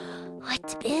What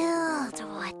to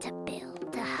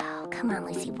build? Oh, come on,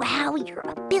 Lucy. Wow, you're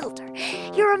a builder.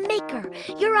 You're a maker.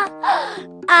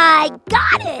 I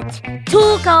got it!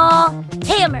 Tool call.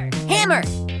 Hammer.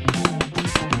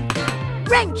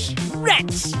 Wrench.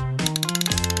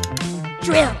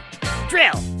 Drill.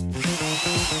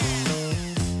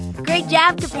 Great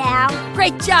job, Kapow.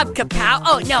 Great job, Kapow.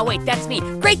 Oh, no, wait, that's me.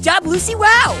 Great job, Lucy.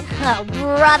 Wow. Oh,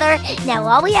 brother. Now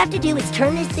all we have to do is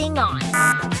turn this thing on.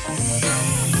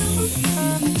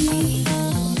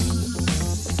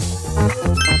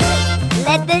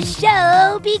 Let the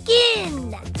show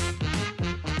begin.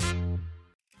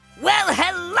 Well,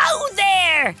 hello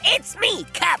there. It's me,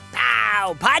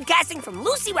 Kapow, podcasting from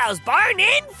Lucy Wow's barn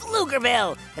in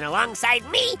Pflugerville. And alongside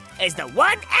me is the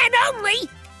one and only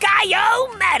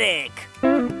Guy-O-Matic.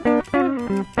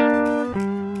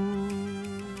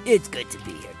 It's good to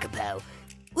be here, Kapow.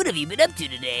 What have you been up to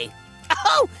today?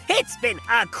 Oh, it's been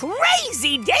a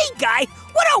crazy day, Guy.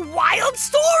 What a wild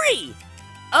story.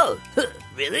 Oh,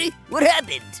 really? What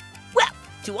happened? Well,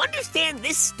 to understand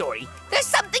this story, there's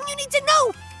something you need to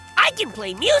know. I can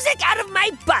play music out of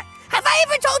my butt. Have I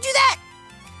ever told you that?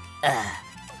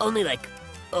 Only like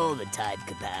all the time,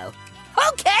 Kapow.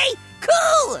 Okay,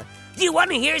 cool. Do you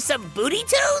want to hear some booty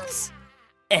tunes?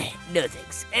 No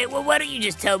thanks. Well, why don't you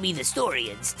just tell me the story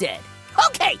instead?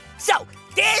 Okay, so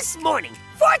this morning,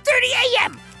 4:30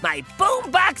 a.m., my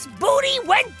boombox booty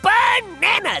went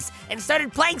bananas and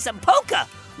started playing some polka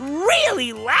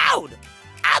really loud.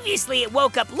 Obviously, it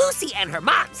woke up Lucy and her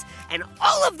moms, and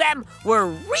all of them were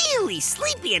really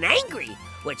sleepy and angry,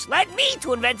 which led me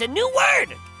to invent a new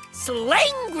word,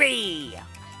 slangry.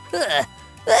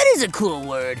 That is a cool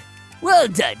word. Well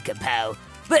done, Kapow.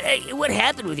 But what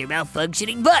happened with your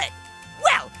malfunctioning butt?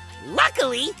 Well,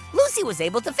 luckily, Lucy was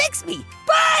able to fix me,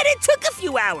 but it took a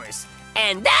few hours.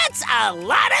 And that's a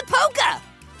lot of polka.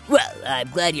 Well, I'm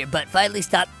glad your butt finally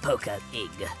stopped polka-ing.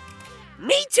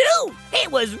 Me too!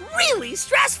 It was really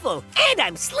stressful, and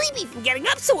I'm sleepy from getting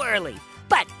up so early.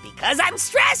 But because I'm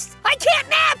stressed, I can't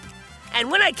nap. And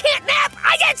when I can't nap,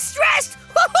 I get stressed.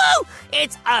 Woohoo!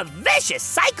 It's a vicious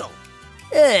cycle.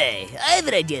 Hey, I have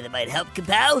an idea that might help,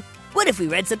 Kapow. What if we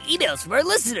read some emails from our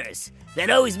listeners? That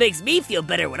always makes me feel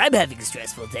better when I'm having a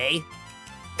stressful day.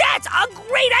 That's a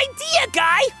great idea,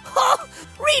 Guy! Oh,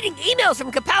 reading emails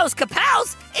from Kapow's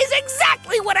is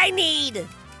exactly what I need!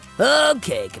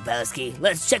 Okay, Kapowski,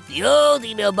 let's check the old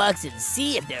email box and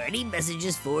see if there are any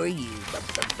messages for you.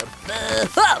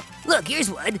 Oh, look,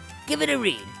 here's one. Give it a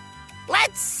read.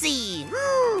 Let's see.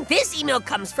 This email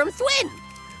comes from Thwin,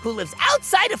 who lives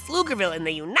outside of Pflugerville in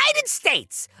the United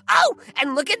States. Oh,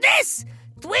 and look at this!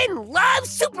 Thwin loves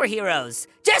superheroes,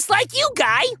 just like you,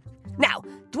 Guy. Now,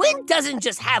 Thwin doesn't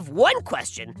just have one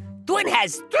question. Thwin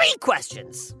has 3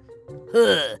 questions.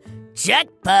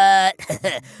 Jackpot.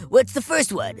 What's the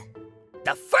first one?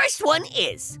 The first one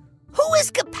is, who is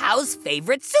Kapow's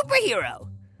favorite superhero?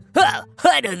 Oh,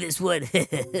 I know this one.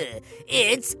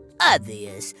 It's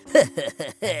obvious.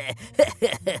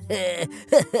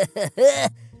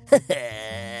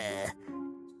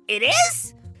 It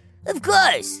is? Of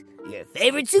course. Your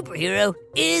favorite superhero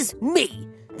is me,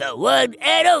 the one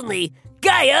and only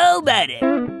Guy-O-Matic.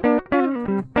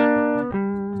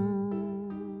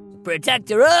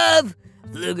 Protector of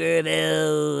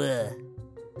Pflugerville.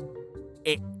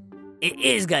 It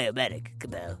is Guy-O-Matic,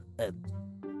 Kapow.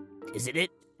 Isn't it?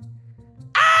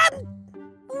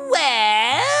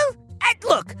 Well,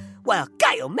 look, while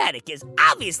Guy-O-Matic is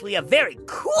obviously a very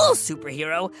cool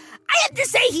superhero, I have to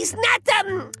say he's not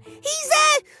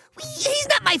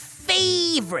not my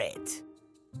favorite.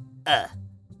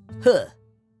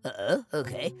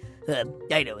 Okay.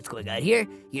 I know what's going on here.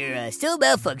 You're still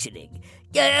malfunctioning.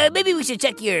 Maybe we should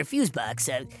check your fuse box.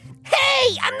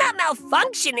 Hey, I'm not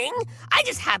malfunctioning. I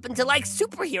just happen to like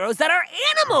superheroes that are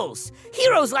animals.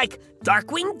 Heroes like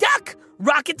Darkwing Duck,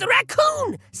 Rocket the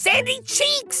Raccoon, Sandy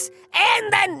Cheeks,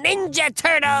 and the Ninja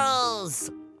Turtles.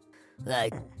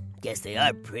 I guess they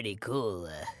are pretty cool.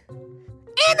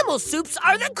 Animal soups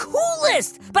are the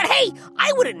coolest! But hey,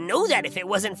 I wouldn't know that if it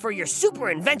wasn't for your Super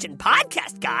Invention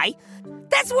podcast, Guy.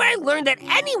 That's where I learned that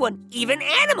anyone, even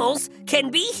animals,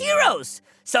 can be heroes.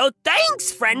 So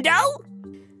thanks, friendo!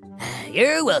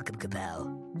 You're welcome, Kapow.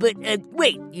 But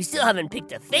wait, you still haven't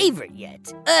picked a favorite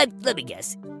yet. Let me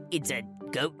guess. It's a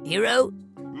goat hero?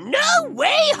 No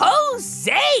way,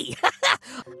 Jose!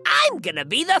 I'm gonna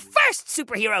be the first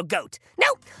superhero goat.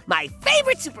 No, my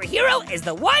favorite superhero is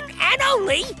the one and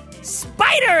only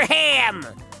Spider-Ham.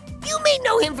 You may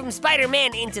know him from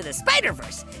Spider-Man Into the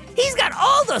Spider-Verse. He's got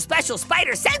all those special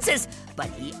spider senses, but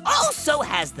he also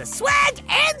has the swag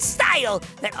and style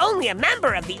that only a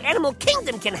member of the animal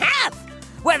kingdom can have.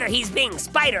 Whether he's being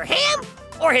Spider-Ham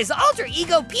or his alter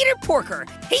ego Peter Porker,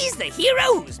 he's the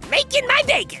hero who's making my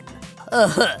bacon.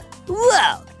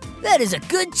 Wow, that is a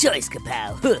good choice,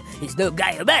 Kapow. He's no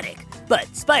Guy-O-Matic,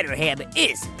 but Spider-Ham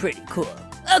is pretty cool.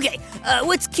 Okay,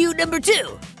 what's cue number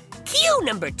 2? Cue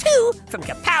number 2 from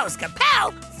Kapow's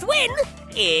Kapow, Thwin,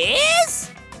 is...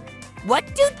 What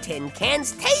do tin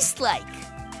cans taste like?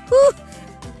 Whew.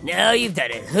 Now you've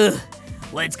done it.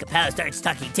 Once Kapow starts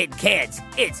talking tin cans,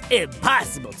 it's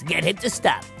impossible to get him to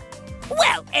stop.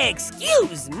 Well,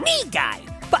 excuse me, Guy,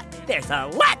 but there's a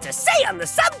lot to say on the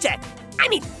subject. I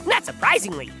mean, not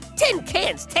surprisingly, tin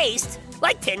cans taste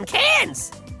like tin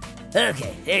cans.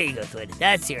 Okay, there you go, Thwin.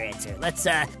 That's your answer. Let's,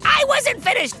 I wasn't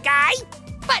finished, Guy!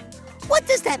 But what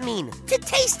does that mean, to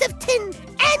taste of tin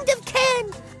and of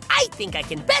can? I think I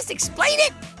can best explain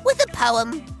it with a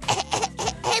poem.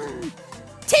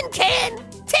 Tin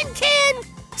can,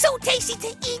 so tasty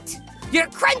to eat. You're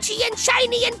crunchy and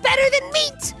shiny and better than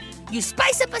meat. You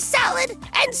spice up a salad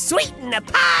and sweeten a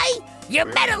pie. Your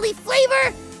metally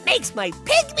flavor makes my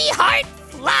pygmy heart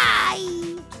fly.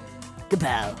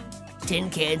 Kapow, tin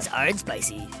cans aren't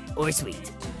spicy or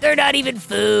sweet. They're not even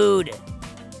food.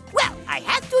 Well, I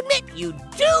have to admit, you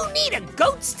do need a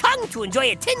goat's tongue to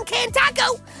enjoy a tin can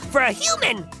taco. For a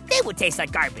human, they would taste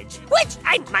like garbage, which,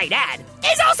 I might add,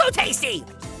 is also tasty.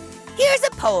 Here's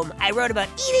a poem I wrote about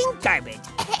eating garbage.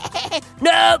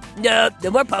 Nope, no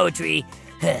more poetry.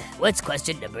 What's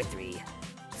question number 3?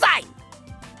 Fine,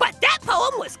 but that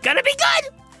poem was gonna be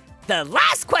good. The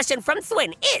last question from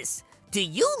Thwin is, do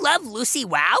you love Lucy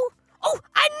Wow? Oh,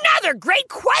 another great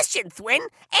question, Thwin,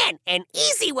 and an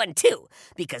easy one too,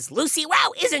 because Lucy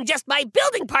Wow isn't just my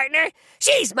building partner,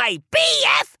 she's my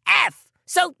BFF.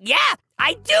 So yeah,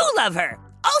 I do love her.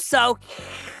 Also,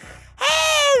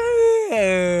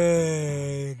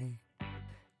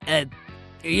 are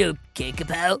you okay,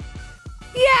 Kapow?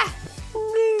 Yeah.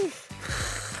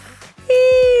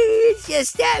 It's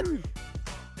just,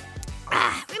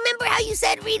 remember how you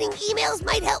said reading emails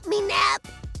might help me nap?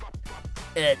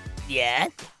 Yeah?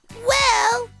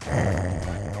 Well...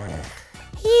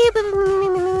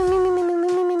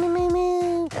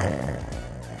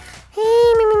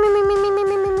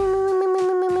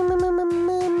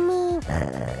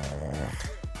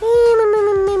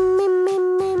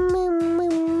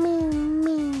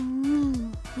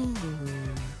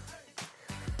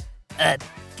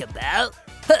 Kapow?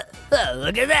 Oh,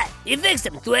 look at that. You fixed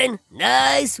him, Thwin.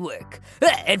 Nice work.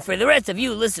 And for the rest of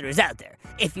you listeners out there,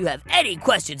 if you have any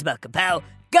questions about Kapow,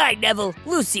 Guy Neville,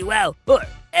 Lucy Wow, or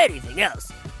anything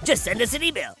else, just send us an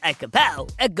email at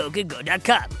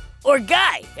kapow@gokidgo.com or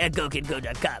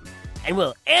guy@gokidgo.com, and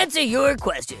we'll answer your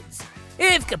questions.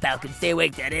 If Kapow can stay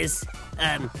awake, that is.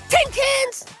 Tin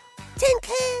cans! Tin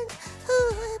cans!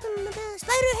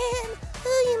 Spider-Ham!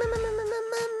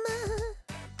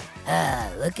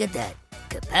 Look at that.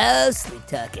 Kapow sleep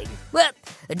talking. Well,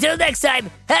 until next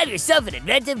time, have yourself an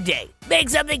inventive day. Make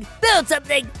something, build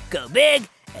something, go big,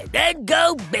 and then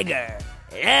go bigger.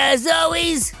 And as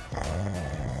always...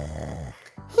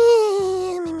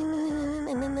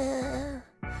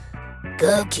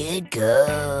 Go, kid,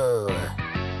 go.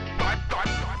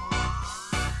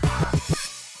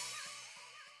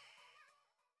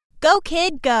 Go,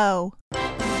 kid, go.